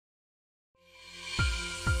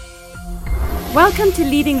Welcome to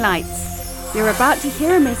Leading Lights. You're about to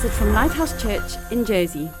hear a message from Lighthouse Church in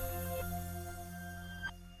Jersey.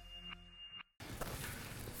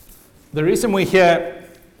 The reason we're here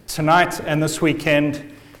tonight and this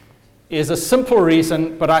weekend is a simple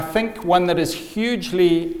reason, but I think one that is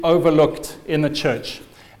hugely overlooked in the church.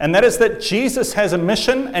 And that is that Jesus has a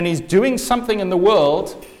mission and he's doing something in the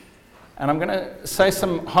world. And I'm going to say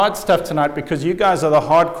some hard stuff tonight because you guys are the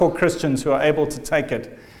hardcore Christians who are able to take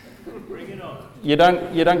it. Bring it on. You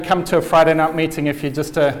don't come to a Friday night meeting if you're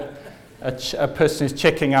just a person who's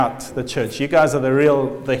checking out the church. You guys are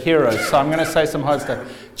the heroes. So I'm going to say some hard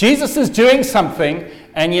stuff. Jesus is doing something,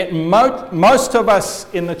 and yet most of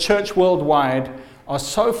us in the church worldwide are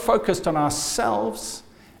so focused on ourselves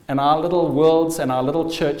and our little worlds and our little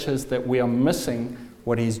churches that we are missing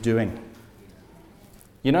what he's doing.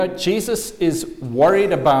 You know, Jesus is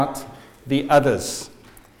worried about the others.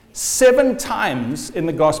 7 times in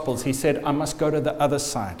the Gospels he said, I must go to the other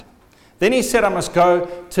side. Then he said, I must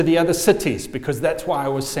go to the other cities because that's why I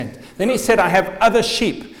was sent. Then he said, I have other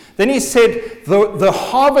sheep. Then he said, the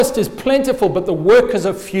harvest is plentiful, but the workers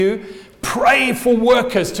are few. Pray for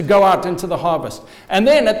workers to go out into the harvest. And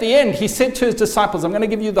then at the end, he said to his disciples, I'm going to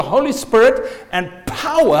give you the Holy Spirit and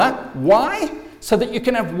power. Why? So that you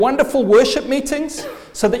can have wonderful worship meetings?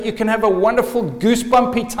 So that you can have a wonderful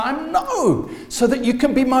goosebumpy time? No. So that you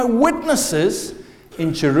can be my witnesses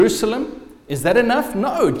in Jerusalem. Is that enough?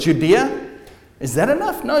 No. Judea? Is that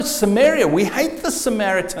enough? No. Samaria. We hate the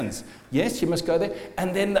Samaritans. Yes, you must go there.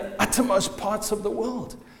 And then the uttermost parts of the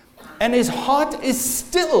world. And his heart is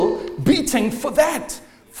still beating for that,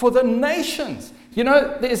 for the nations. You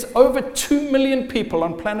know, there's over 2 million people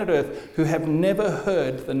on planet Earth who have never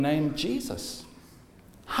heard the name Jesus.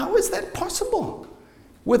 How is that possible?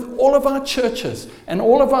 With all of our churches and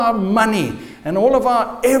all of our money and all of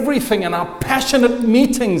our everything and our passionate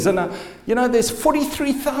meetings and there's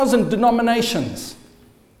 43,000 denominations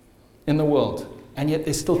in the world, and yet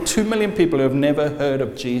there's still 2 million people who have never heard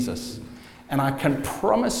of Jesus. And I can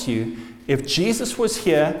promise you, if Jesus was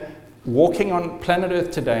here walking on planet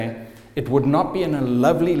Earth today, it would not be in a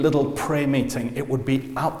lovely little prayer meeting. It would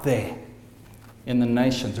be out there in the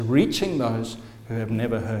nations, reaching those who have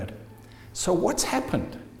never heard. So what's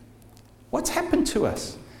happened? What's happened to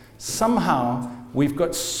us? Somehow we've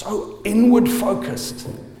got so inward focused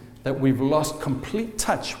that we've lost complete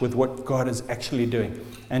touch with what God is actually doing.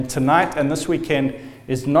 And tonight and this weekend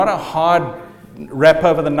is not a hard wrap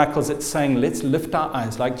over the knuckles. It's saying, let's lift our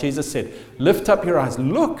eyes. Like Jesus said, lift up your eyes.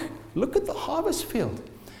 Look at the harvest field.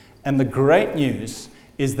 And the great news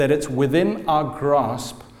is that it's within our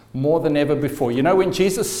grasp more than ever before. You know, when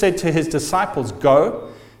Jesus said to his disciples, go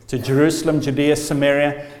to Jerusalem, Judea,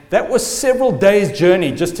 Samaria, that was several days'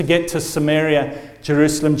 journey just to get to Samaria,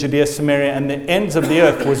 Jerusalem, Judea, Samaria, and the ends of the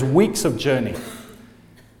earth was weeks of journey.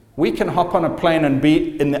 We can hop on a plane and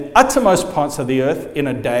be in the uttermost parts of the earth in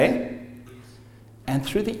a day, and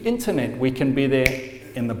through the internet we can be there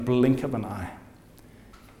in the blink of an eye.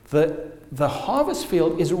 The harvest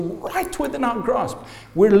field is right within our grasp.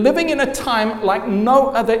 We're living in a time like no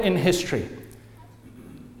other in history.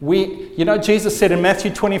 Jesus said in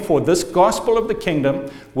Matthew 24, this gospel of the kingdom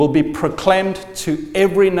will be proclaimed to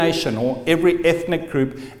every nation or every ethnic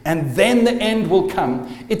group, and then the end will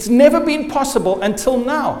come. It's never been possible until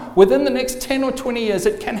now. Within the next 10 or 20 years,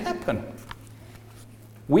 it can happen.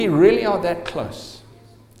 We really are that close.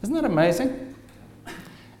 Isn't that amazing?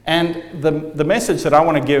 And the message that I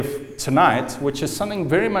want to give tonight, which is something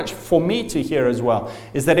very much for me to hear as well,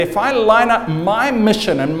 is that if I line up my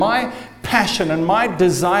mission and my passion and my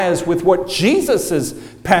desires with what Jesus is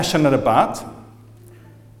passionate about,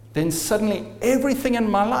 then suddenly everything in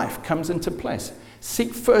my life comes into place.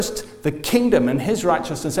 Seek first the kingdom and his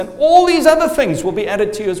righteousness, and all these other things will be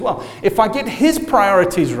added to you as well. If I get his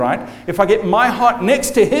priorities right, if I get my heart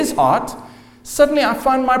next to his heart, suddenly I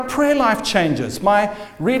find my prayer life changes, my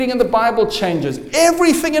reading in the Bible changes,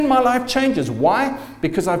 everything in my life changes. Why?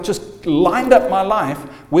 Because I've just lined up my life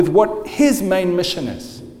with what his main mission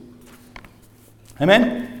is.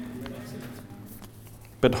 Amen?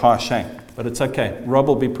 Bit harsh, eh? But it's okay. Rob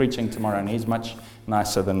will be preaching tomorrow and he's much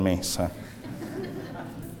nicer than me. So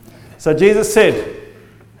Jesus said,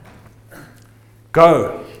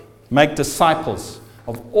 go, make disciples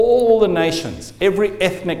of all the nations, every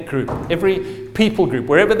ethnic group, every people group.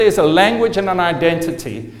 Wherever there's a language and an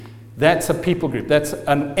identity, that's a people group. That's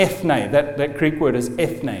an ethne. That Greek word is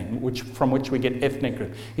ethne, from which we get ethnic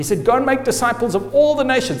group. He said, go and make disciples of all the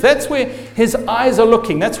nations. That's where his eyes are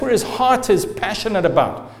looking. That's where his heart is passionate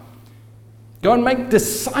about. Go and make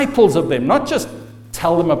disciples of them. Not just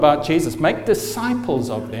tell them about Jesus. Make disciples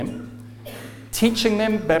of them. teaching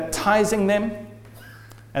them, baptizing them.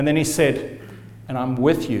 And then he said, and I'm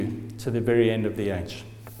with you to the very end of the age.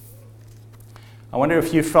 I wonder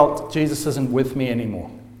if you felt Jesus isn't with me anymore.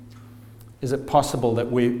 Is it possible that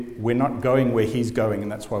we're not going where he's going,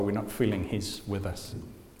 and that's why we're not feeling he's with us?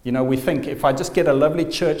 You know, we think if I just get a lovely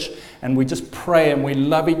church and we just pray and we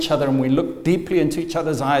love each other and we look deeply into each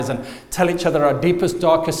other's eyes and tell each other our deepest,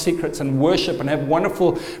 darkest secrets and worship and have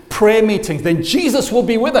wonderful prayer meetings, then Jesus will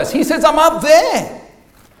be with us. He says, I'm up there.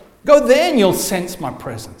 Go there and you'll sense my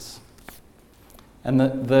presence. And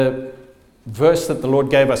the verse that the Lord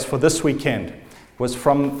gave us for this weekend was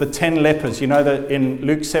from the 10 lepers. You know that in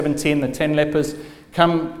Luke 17, the 10 lepers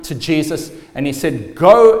come to Jesus, and he said,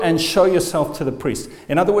 go and show yourself to the priest.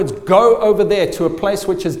 In other words, go over there to a place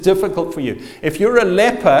which is difficult for you. If you're a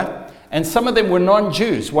leper, and some of them were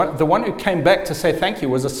non-Jews, the one who came back to say thank you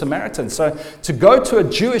was a Samaritan. So to go to a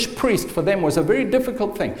Jewish priest for them was a very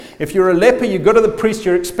difficult thing. If you're a leper, you go to the priest,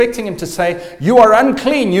 you're expecting him to say, you are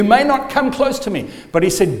unclean, you may not come close to me. But he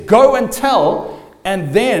said, go and tell.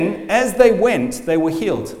 And then, as they went, they were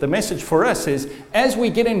healed. The message for us is, as we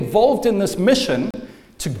get involved in this mission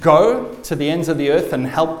to go to the ends of the earth and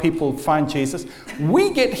help people find Jesus,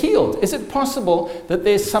 we get healed. Is it possible that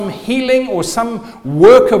there's some healing or some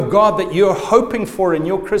work of God that you're hoping for in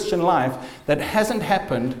your Christian life that hasn't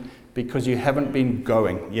happened because you haven't been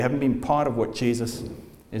going? You haven't been part of what Jesus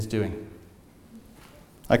is doing.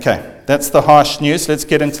 Okay, that's the harsh news. Let's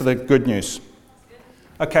get into the good news.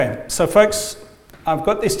 Okay, so folks, I've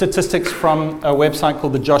got these statistics from a website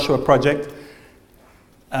called the Joshua Project.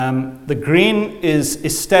 The green is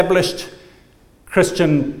established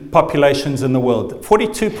Christian populations in the world.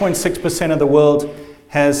 42.6% of the world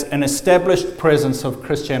has an established presence of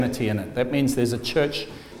Christianity in it. That means there's a church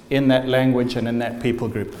in that language and in that people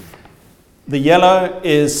group. The yellow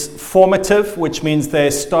is formative, which means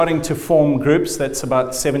they're starting to form groups. That's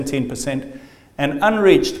about 17%. And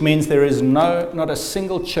unreached means there is not a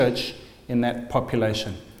single church in that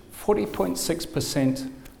population.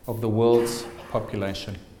 40.6% of the world's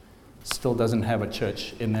population still doesn't have a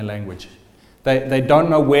church in their language. They don't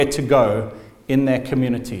know where to go in their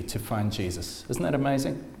community to find Jesus. Isn't that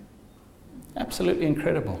amazing? Absolutely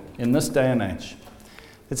incredible in this day and age.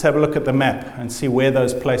 Let's have a look at the map and see where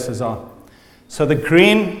those places are. So the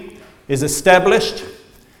green is established.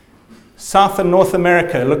 South and North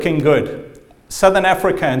America, looking good. Southern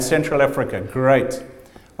Africa and Central Africa, great.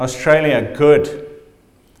 Australia, good.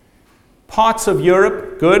 Parts of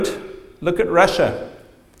Europe, good. Look at Russia.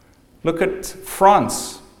 Look at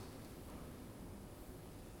France.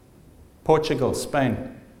 Portugal,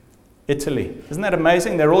 Spain, Italy. Isn't that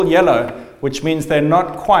amazing? They're all yellow, which means they're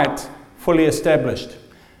not quite fully established.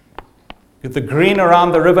 The green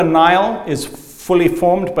around the River Nile is fully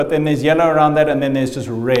formed, but then there's yellow around that, and then there's just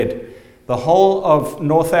red. The whole of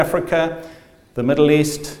North Africa, the Middle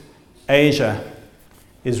East, Asia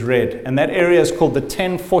is red. And that area is called the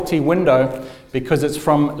 1040 window because it's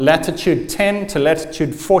from latitude 10 to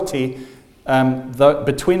latitude 40.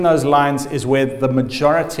 Between those lines is where the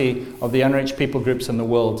majority of the unreached people groups in the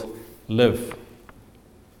world live.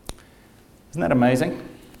 Isn't that amazing?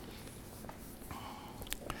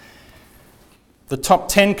 The top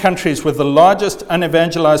 10 countries with the largest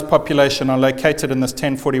unevangelized population are located in this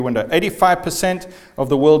 1040 window. 85% of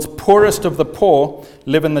the world's poorest of the poor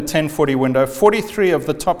live in the 1040 window. 43 of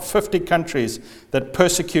the top 50 countries that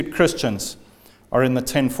persecute Christians are in the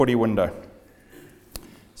 1040 window.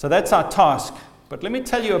 So that's our task. But let me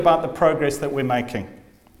tell you about the progress that we're making.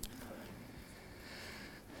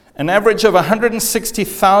 An average of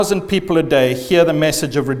 160,000 people a day hear the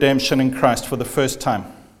message of redemption in Christ for the first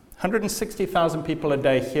time. 160,000 people a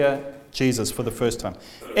day hear Jesus for the first time.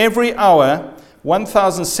 Every hour,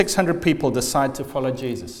 1,600 people decide to follow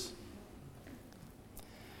Jesus.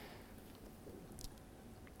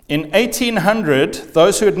 In 1800,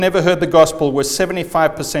 those who had never heard the gospel were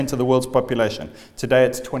 75% of the world's population. Today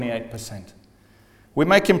it's 28%. We're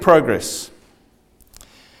making progress.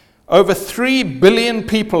 Over 3 billion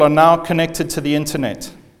people are now connected to the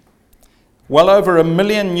internet. Well over 1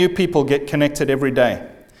 million new people get connected every day.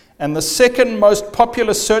 And the second most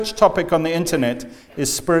popular search topic on the internet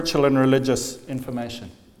is spiritual and religious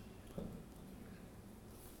information.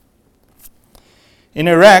 In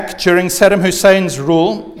Iraq, during Saddam Hussein's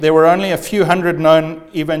rule, there were only a few hundred known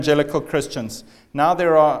evangelical Christians. Now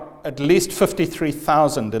there are at least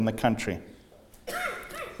 53,000 in the country.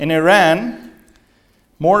 In Iran,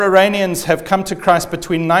 more Iranians have come to Christ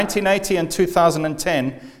between 1980 and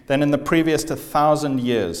 2010 than in the previous 1,000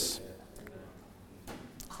 years.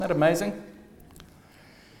 Isn't that amazing?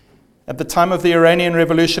 At the time of the Iranian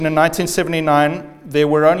Revolution in 1979, there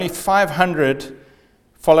were only 500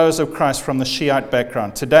 followers of Christ from the Shiite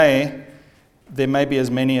background. Today, there may be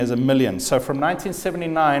as many as 1 million. So from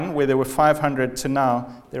 1979, where there were 500, to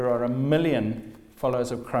now, there are 1 million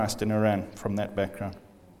followers of Christ in Iran from that background.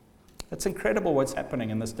 It's incredible what's happening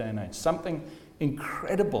in this day and age. Something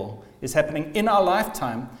incredible is happening in our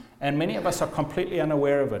lifetime, and many of us are completely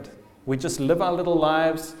unaware of it. We just live our little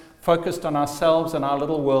lives, focused on ourselves and our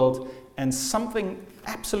little world, and something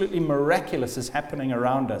absolutely miraculous is happening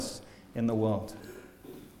around us in the world.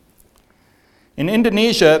 In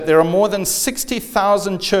Indonesia, there are more than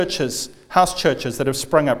 60,000 churches, house churches, that have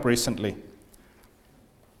sprung up recently.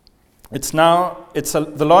 It's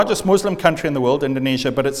the largest Muslim country in the world,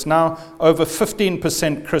 Indonesia, but it's now over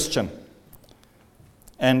 15% Christian.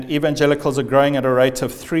 And evangelicals are growing at a rate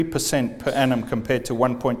of 3% per annum compared to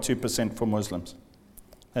 1.2% for Muslims.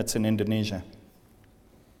 That's in Indonesia.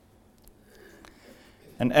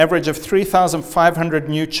 An average of 3,500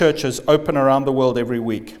 new churches open around the world every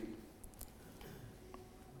week.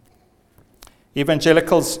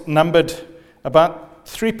 Evangelicals numbered about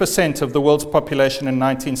 3% of the world's population in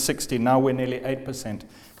 1960. Now we're nearly 8%.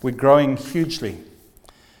 We're growing hugely.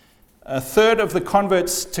 A third of the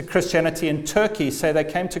converts to Christianity in Turkey say they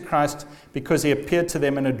came to Christ because he appeared to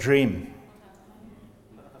them in a dream.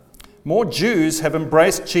 More Jews have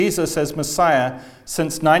embraced Jesus as Messiah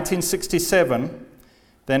since 1967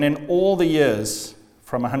 than in all the years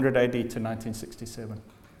from 100 AD to 1967.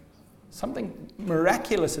 Something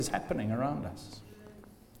miraculous is happening around us.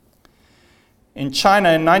 In China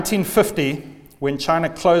in 1950, when China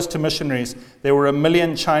closed to missionaries, there were 1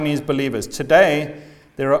 million Chinese believers. Today,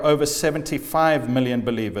 there are over 75 million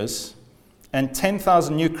believers and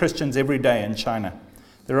 10,000 new Christians every day in China.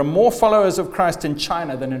 There are more followers of Christ in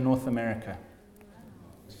China than in North America.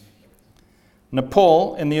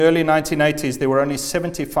 Nepal, in the early 1980s, there were only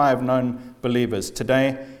 75 known believers.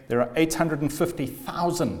 Today, there are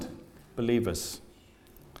 850,000 believers.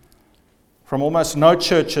 From almost no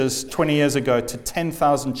churches 20 years ago to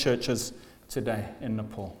 10,000 churches today in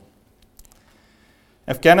Nepal.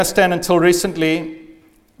 Afghanistan, until recently,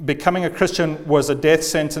 becoming a Christian was a death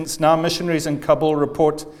sentence. Now missionaries in Kabul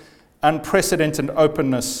report unprecedented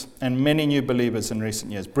openness and many new believers in recent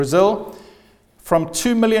years. Brazil, from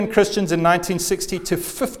 2 million Christians in 1960 to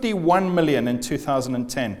 51 million in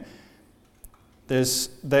 2010.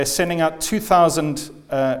 They're sending out 2,000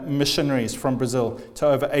 missionaries from Brazil to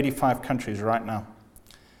over 85 countries right now.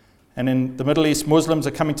 And in the Middle East, Muslims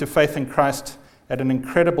are coming to faith in Christ at an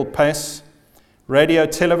incredible pace. Radio,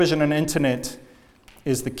 television, and internet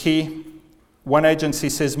is the key. One agency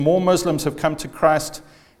says more Muslims have come to Christ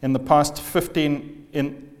in the past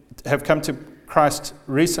have come to Christ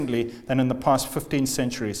recently than in the past 15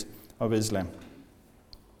 centuries of Islam.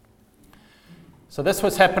 So that's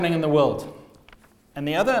what's happening in the world. And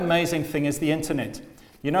the other amazing thing is the internet.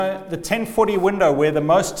 You know, the 1040 window where the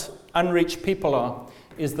most unreached people are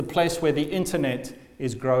is the place where the internet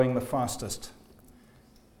is growing the fastest.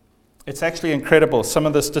 It's actually incredible, some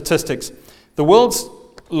of the statistics. The world's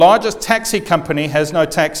largest taxi company has no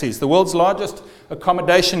taxis. The world's largest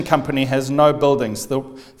accommodation company has no buildings. The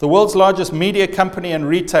world's largest media company and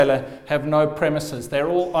retailer have no premises. They're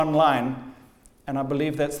all online. And I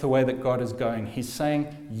believe that's the way that God is going. He's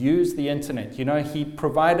saying, use the internet. You know, he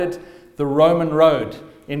provided the Roman road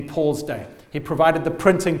in Paul's day. He provided the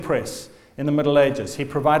printing press in the Middle Ages. He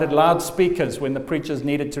provided loudspeakers when the preachers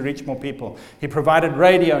needed to reach more people. He provided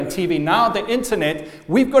radio and TV. Now the internet,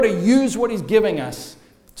 we've got to use what he's giving us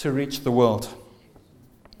to reach the world.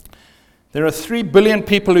 There are 3 billion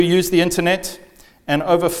people who use the internet, and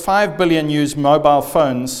over 5 billion use mobile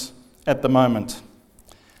phones at the moment.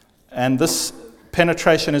 And this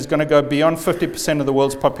penetration is going to go beyond 50% of the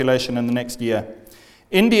world's population in the next year.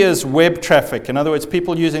 India's web traffic, in other words,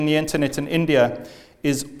 people using the internet in India,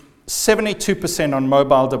 is 72% on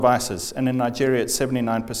mobile devices, and in Nigeria it's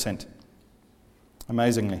 79%.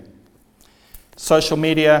 Amazingly. Social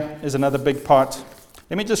media is another big part.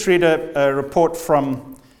 Let me just read a report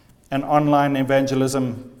from an online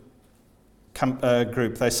evangelism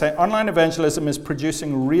group. They say online evangelism is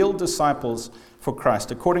producing real disciples for Christ.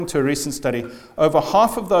 According to a recent study, over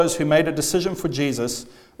half of those who made a decision for Jesus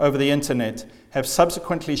over the internet have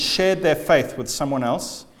subsequently shared their faith with someone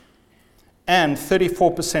else, and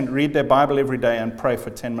 34% read their Bible every day and pray for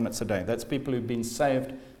 10 minutes a day. That's people who've been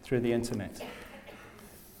saved through the internet.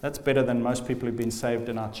 That's better than most people who've been saved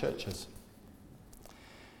in our churches.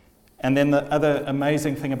 And then the other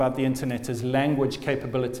amazing thing about the internet is language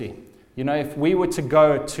capability. You know, if we were to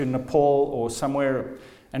go to Nepal or somewhere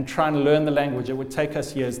and try and learn the language, it would take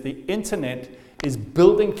us years. The internet is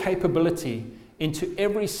building capability into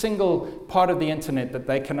every single part of the internet that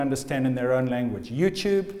they can understand in their own language.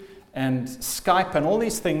 YouTube and Skype and all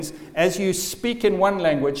these things, as you speak in one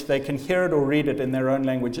language, they can hear it or read it in their own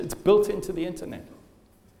language. It's built into the internet.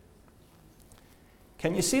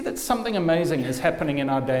 Can you see that something amazing is happening in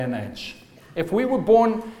our day and age? If we were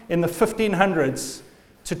born in the 1500s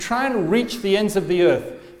to try and reach the ends of the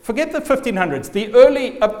earth, forget the 1500s, the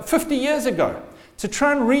early 50 years ago, to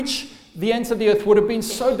try and reach the ends of the earth would have been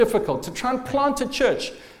so difficult. To try and plant a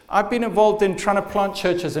church, I've been involved in trying to plant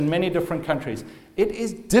churches in many different countries. It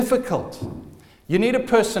is difficult. You need a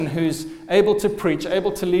person who's able to preach,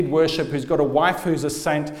 able to lead worship, who's got a wife who's a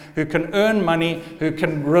saint, who can earn money, who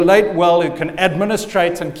can relate well, who can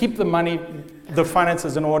administrate and keep the money, the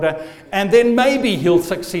finances in order, and then maybe he'll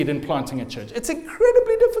succeed in planting a church. It's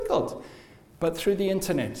incredibly difficult. But through the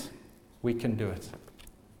internet, we can do it.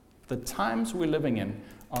 The times we're living in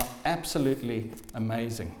are absolutely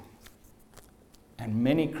amazing. And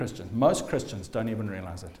many Christians, most Christians don't even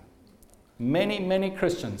realize it. Many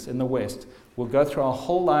Christians in the West will go through our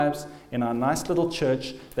whole lives in our nice little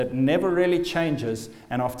church that never really changes,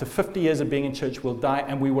 and after 50 years of being in church, we'll die,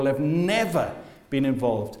 and we will have never been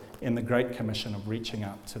involved in the Great Commission of reaching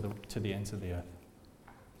out to the ends of the earth.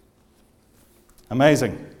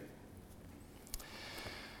 Amazing.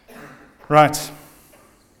 Right.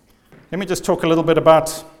 Let me just talk a little bit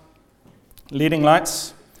about Leading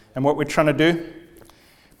Lights and what we're trying to do.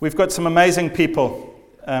 We've got some amazing people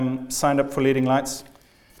signed up for Leading Lights.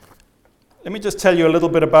 Let me just tell you a little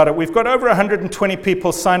bit about it. We've got over 120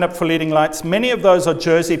 people signed up for Leading Lights. Many of those are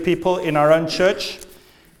Jersey people in our own church,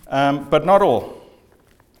 but not all.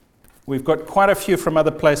 We've got quite a few from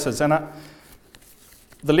other places. And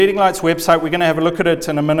the Leading Lights website, we're going to have a look at it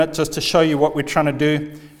in a minute just to show you what we're trying to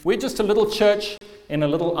do. We're just a little church in a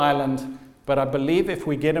little island, but I believe if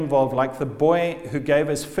we get involved, like the boy who gave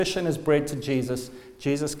his fish and his bread to Jesus,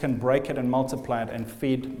 Jesus can break it and multiply it and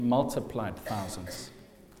feed multiplied thousands.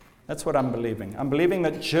 That's what I'm believing. I'm believing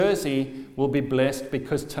that Jersey will be blessed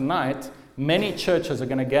because tonight many churches are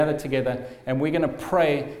going to gather together and we're going to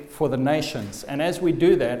pray for the nations. And as we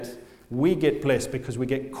do that, we get blessed because we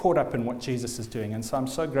get caught up in what Jesus is doing. And so I'm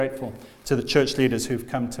so grateful to the church leaders who've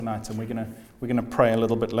come tonight, and we're going to pray a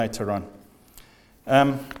little bit later on.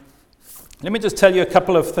 Let me just tell you a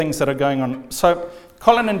couple of things that are going on. So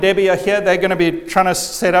Colin and Debbie are here. They're going to be trying to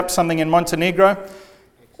set up something in Montenegro.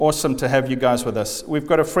 Awesome to have you guys with us. We've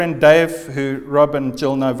got a friend, Dave, who Rob and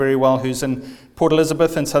Jill know very well, who's in Port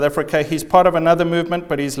Elizabeth in South Africa. He's part of another movement,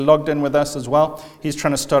 but he's logged in with us as well. He's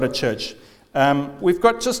trying to start a church. We've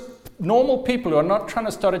got just normal people who are not trying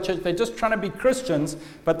to start a church. They're just trying to be Christians,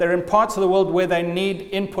 but they're in parts of the world where they need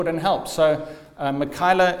input and help. So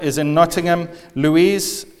Michaela is in Nottingham.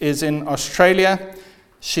 Louise is in Australia.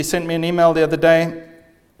 She sent me an email the other day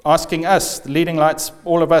asking us, the Leading Lights,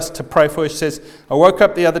 all of us, to pray for her. She says, I woke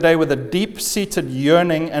up the other day with a deep-seated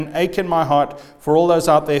yearning and ache in my heart for all those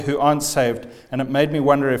out there who aren't saved, and it made me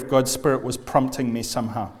wonder if God's Spirit was prompting me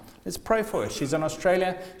somehow. Let's pray for her. She's in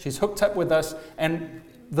Australia. She's hooked up with us, and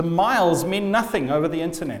the miles mean nothing over the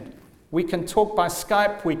internet. We can talk by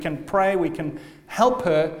Skype, we can pray, we can help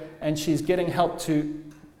her, and she's getting help to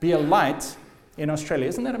be a light in Australia.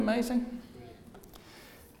 Isn't that amazing?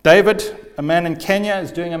 David, a man in Kenya,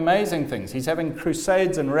 is doing amazing things. He's having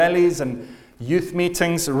crusades and rallies and youth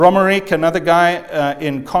meetings. Romerick, another guy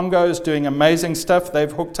in Congo, is doing amazing stuff.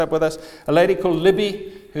 They've hooked up with us. A lady called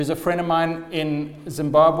Libby, who's a friend of mine in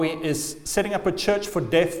Zimbabwe, is setting up a church for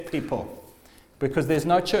deaf people because there's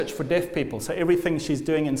no church for deaf people. So everything she's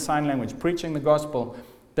doing in sign language, preaching the gospel,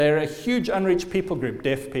 they're a huge unreached people group,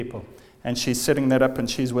 deaf people. And she's setting that up and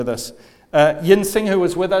she's with us. Yin Singh, who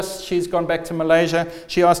was with us, she's gone back to Malaysia.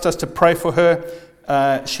 She asked us to pray for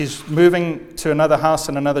her. She's moving to another house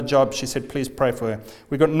and another job. She said, please pray for her.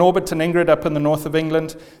 We've got Norbert and Ingrid up in the north of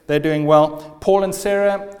England. They're doing well. Paul and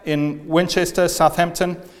Sarah in Winchester,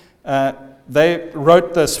 Southampton. They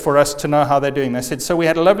wrote this for us to know how they're doing. They said, so we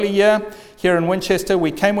had a lovely year here in Winchester.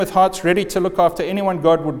 We came with hearts ready to look after anyone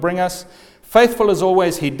God would bring us. Faithful as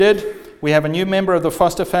always, he did. We have a new member of the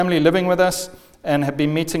foster family living with us and have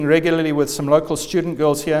been meeting regularly with some local student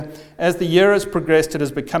girls here. As the year has progressed, it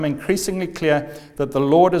has become increasingly clear that the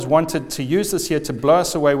Lord has wanted to use this year to blow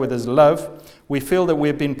us away with his love. We feel that we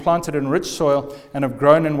have been planted in rich soil and have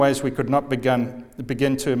grown in ways we could not begin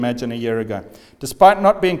to imagine a year ago. Despite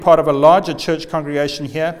not being part of a larger church congregation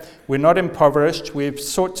here, we're not impoverished. We've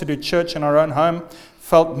sought to do church in our own home,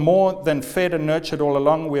 felt more than fed and nurtured all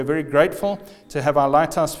along. We are very grateful to have our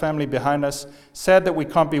Lighthouse family behind us. Sad that we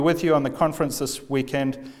can't be with you on the conference this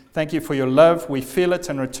weekend. Thank you for your love. We feel it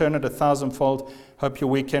and return it 1,000-fold. Hope your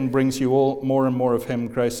weekend brings you all more and more of Him,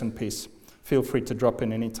 grace and peace. Feel free to drop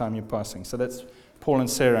in anytime you're passing. So that's Paul and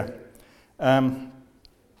Sarah.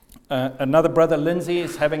 Another brother, Lindsay,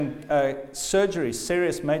 is having surgery,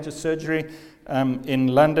 serious major surgery in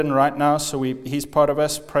London right now, so he's part of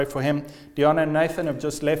us. Pray for him. Deanna and Nathan have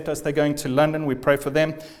just left us. They're going to London. We pray for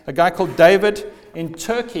them. A guy called David in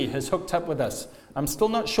Turkey has hooked up with us. I'm still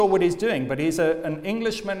not sure what he's doing, but he's an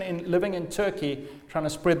Englishman living in Turkey trying to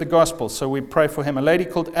spread the gospel, so we pray for him. A lady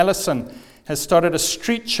called Allison has started a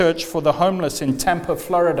street church for the homeless in Tampa,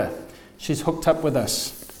 Florida. She's hooked up with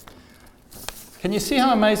us. Can you see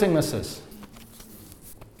how amazing this is?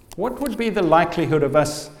 What would be the likelihood of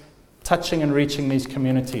us touching and reaching these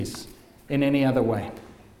communities in any other way?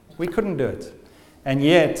 We couldn't do it. And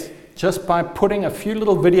yet, just by putting a few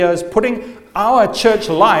little videos, putting our church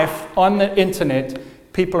life on the internet,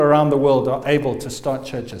 people around the world are able to start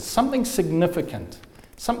churches. Something significant,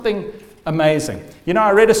 something amazing. You know,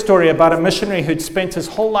 I read a story about a missionary who'd spent his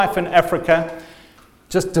whole life in Africa,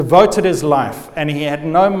 just devoted his life, and he had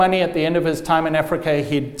no money at the end of his time in Africa.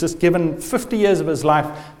 He'd just given 50 years of his life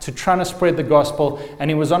to trying to spread the gospel,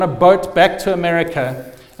 and he was on a boat back to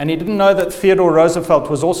America, and he didn't know that Theodore Roosevelt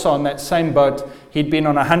was also on that same boat. He'd been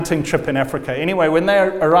on a hunting trip in Africa. Anyway, when they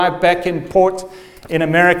arrived back in port in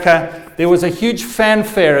America, there was a huge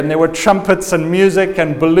fanfare, and there were trumpets and music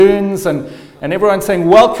and balloons, and everyone saying,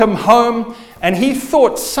 "Welcome home." And he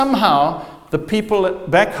thought somehow the people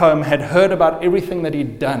back home had heard about everything that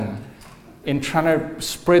he'd done in trying to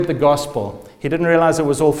spread the gospel. He didn't realize it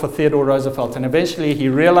was all for Theodore Roosevelt. And eventually he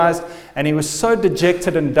realized, and he was so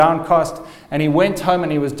dejected and downcast, and he went home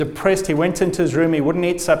and he was depressed. He went into his room, he wouldn't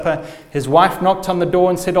eat supper. His wife knocked on the door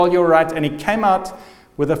and said, "Oh, you're right." And he came out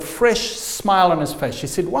with a fresh smile on his face. She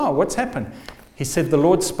said, "Wow, what's happened?" He said, "The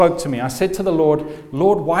Lord spoke to me. I said to the Lord,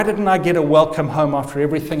 'Lord, why didn't I get a welcome home after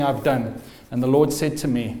everything I've done?' And the Lord said to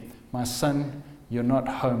me, 'My son, you're not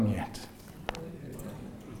home yet.'"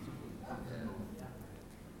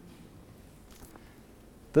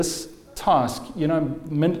 This task, you know,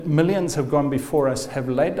 millions have gone before us, have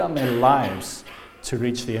laid down their lives to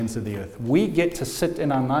reach the ends of the earth. We get to sit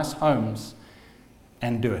in our nice homes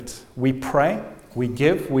and do it. We pray, we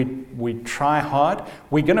give, we try hard.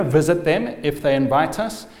 We're going to visit them if they invite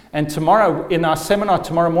us. And tomorrow, in our seminar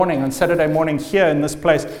tomorrow morning, on Saturday morning here in this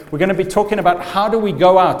place, we're going to be talking about how do we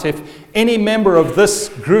go out. If any member of this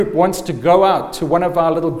group wants to go out to one of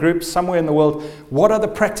our little groups somewhere in the world, what are the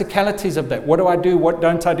practicalities of that? What do I do? What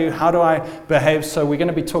don't I do? How do I behave? So we're going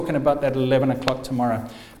to be talking about that at 11 o'clock tomorrow.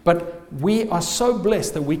 But we are so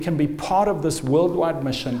blessed that we can be part of this worldwide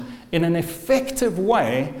mission in an effective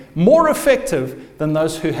way, more effective than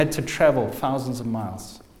those who had to travel thousands of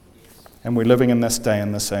miles. And we're living in this day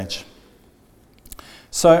and this age.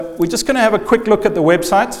 So we're just going to have a quick look at the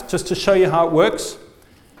website just to show you how it works.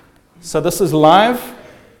 So this is live.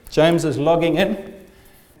 James is logging in.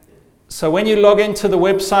 So when you log into the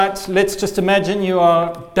website, let's just imagine you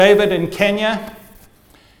are David in Kenya.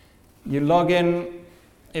 You log in.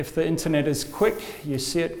 If the internet is quick, you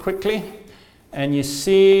see it quickly. And you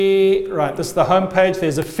see, right, this is the home page.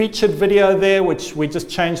 There's a featured video there, which we just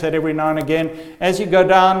change that every now and again. As you go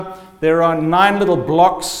down, there are 9 little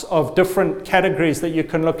blocks of different categories that you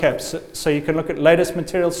can look at. So you can look at latest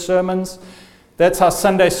material, sermons. That's our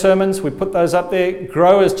Sunday sermons. We put those up there.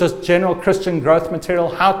 Grow is just general Christian growth material.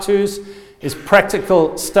 How-tos is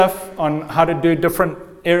practical stuff on how to do different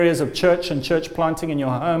areas of church and church planting in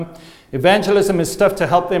your home. Evangelism is stuff to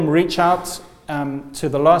help them reach out to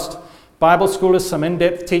the lost. Bible school is some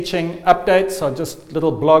in-depth teaching. Updates are just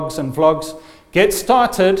little blogs and vlogs. Get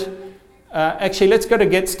started. Actually, let's go to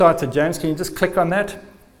Get Started, James. Can you just click on that?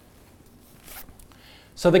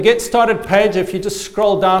 So the Get Started page, if you just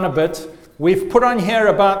scroll down a bit, we've put on here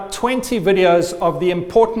about 20 videos of the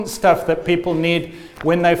important stuff that people need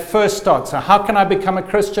when they first start. So how can I become a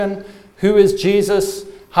Christian? Who is Jesus?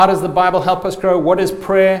 How does the Bible help us grow? What is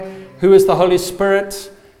prayer? Who is the Holy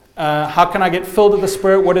Spirit? How can I get filled with the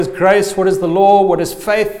Spirit? What is grace? What is the law? What is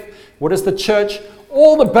faith? What is the church?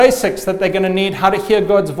 All the basics that they're going to need, how to hear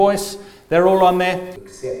God's voice, they're all on there.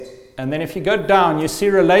 And then if you go down, you see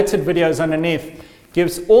related videos underneath.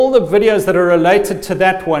 Gives all the videos that are related to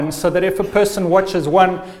that one, so that if a person watches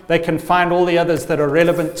one, they can find all the others that are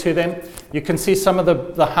relevant to them. You can see some of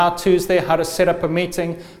the how-tos there, how to set up a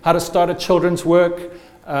meeting, how to start a children's work,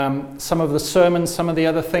 some of the sermons, some of the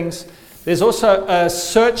other things. There's also a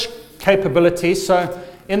search capability. So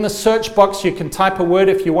in the search box, you can type a word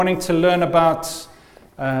if you're wanting to learn about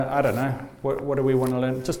I don't know, what do we want to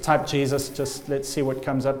learn? Just type Jesus, just let's see what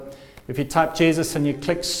comes up. If you type Jesus and you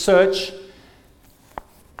click search,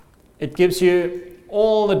 it gives you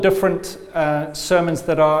all the different sermons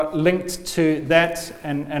that are linked to that,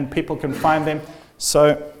 and people can find them.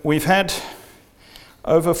 So we've had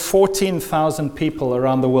over 14,000 people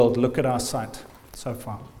around the world look at our site so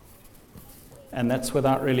far. And that's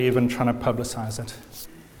without really even trying to publicize it.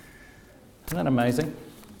 Isn't that amazing?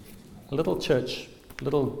 A little church,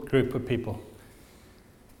 little group of people.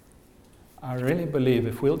 I really believe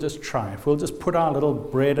if we'll just try, if we'll just put our little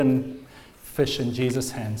bread and fish in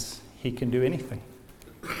Jesus' hands, he can do anything.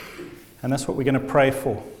 And that's what we're going to pray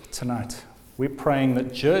for tonight. We're praying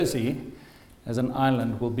that Jersey, as an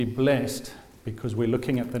island, will be blessed because we're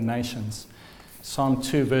looking at the nations. Psalm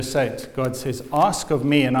 2, verse 8, God says, ask of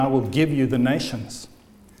me and I will give you the nations.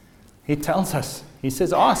 He tells us, he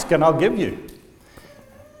says, ask and I'll give you.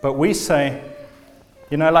 But we say,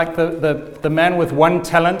 you know, like the man with 1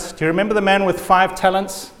 talent. Do you remember the man with 5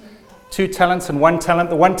 talents? 2 talents and 1 talent.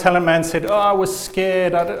 The 1 talent man said, I was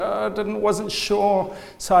scared. I wasn't sure,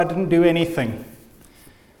 so I didn't do anything.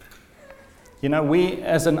 You know, we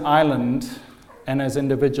as an island and as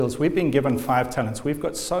individuals, we've been given 5 talents. We've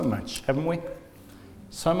got so much, haven't we?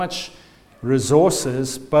 So much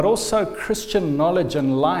resources, but also Christian knowledge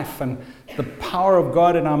and life and the power of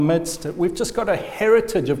God in our midst. We've just got a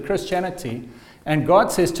heritage of Christianity. And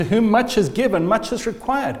God says, to whom much is given, much is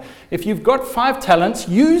required. If you've got 5 talents,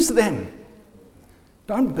 use them.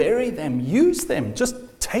 Don't bury them. Use them. Just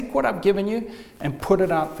take what I've given you and put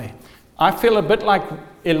it out there. I feel a bit like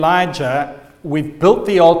Elijah. We've built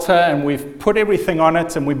the altar and we've put everything on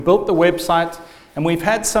it and we've built the website and we've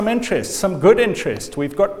had some interest, some good interest.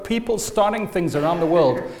 We've got people starting things around the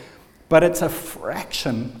world, but it's a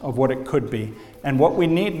fraction of what it could be. And what we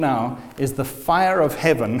need now is the fire of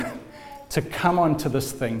heaven to come onto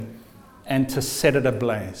this thing and to set it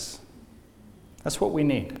ablaze. That's what we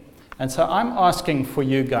need. And so I'm asking for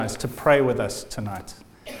you guys to pray with us tonight.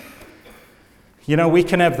 You know, we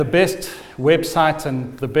can have the best website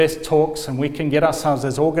and the best talks and we can get ourselves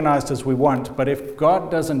as organized as we want, but if God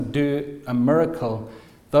doesn't do a miracle,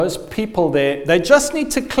 those people there, they just need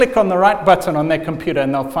to click on the right button on their computer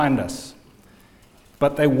and they'll find us.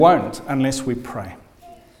 But they won't unless we pray.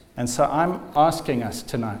 And so I'm asking us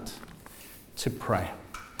tonight to pray.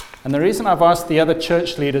 And the reason I've asked the other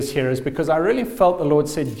church leaders here is because I really felt the Lord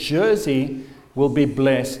said Jersey will be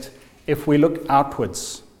blessed if we look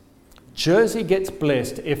outwards. Jersey gets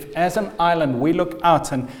blessed if as an island we look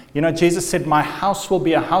out and, you know, Jesus said, my house will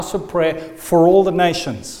be a house of prayer for all the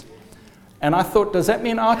nations. And I thought, does that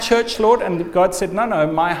mean our church, Lord? And God said, no,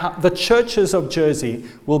 the churches of Jersey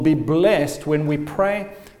will be blessed when we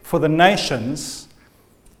pray for the nations.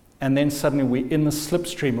 And then suddenly we're in the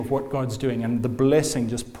slipstream of what God's doing and the blessing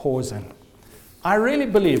just pours in. I really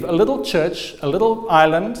believe a little church, a little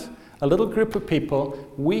island, a little group of people,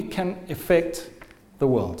 we can affect the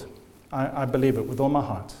world. I believe it with all my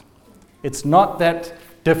heart. It's not that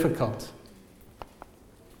difficult.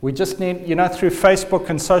 We just need, you know, through Facebook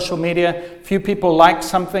and social media, few people like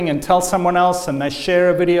something and tell someone else and they share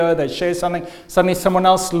a video, they share something, suddenly someone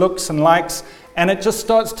else looks and likes, and it just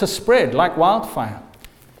starts to spread like wildfire.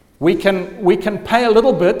 We can pay a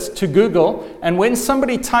little bit to Google, and when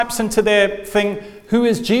somebody types into their thing, who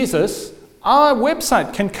is Jesus, our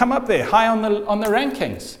website can come up there high on the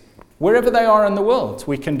rankings. Wherever they are in the world,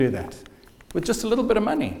 we can do that with just a little bit of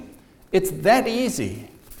money. It's that easy.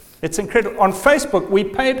 It's incredible. On Facebook, we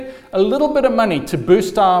paid a little bit of money to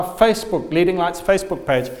boost our Facebook, Leading Lights Facebook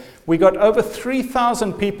page. We got over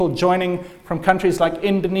 3,000 people joining from countries like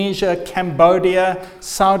Indonesia, Cambodia,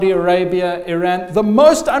 Saudi Arabia, Iran, the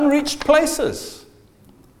most unreached places.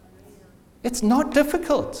 It's not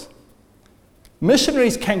difficult.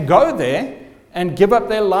 Missionaries can go there and give up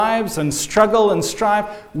their lives and struggle and strive.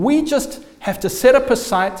 We just have to set up a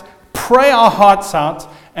site, pray our hearts out,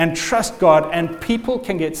 and trust God, and people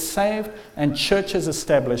can get saved and churches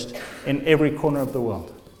established in every corner of the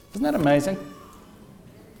world. Isn't that amazing?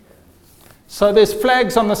 So there's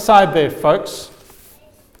flags on the side there, folks.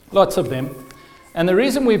 Lots of them. And the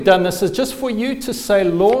reason we've done this is just for you to say,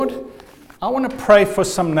 Lord, I want to pray for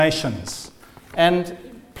some nations. And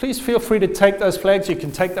please feel free to take those flags. You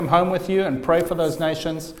can take them home with you and pray for those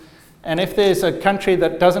nations. And if there's a country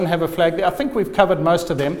that doesn't have a flag there, I think we've covered most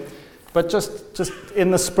of them. But just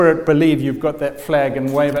in the spirit, believe you've got that flag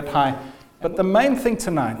and wave it high. But the main thing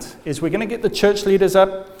tonight is we're going to get the church leaders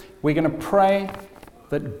up. We're going to pray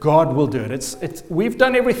that God will do it. We've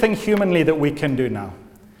done everything humanly that we can do now.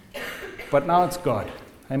 But now it's God.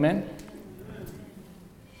 Amen?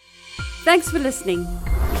 Thanks for listening.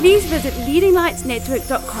 Please visit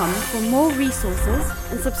leadinglightsnetwork.com for more resources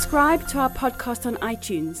and subscribe to our podcast on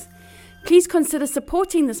iTunes. Please consider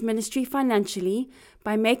supporting this ministry financially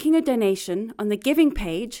by making a donation on the giving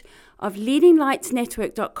page of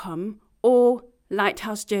leadinglightsnetwork.com or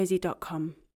lighthousejersey.com.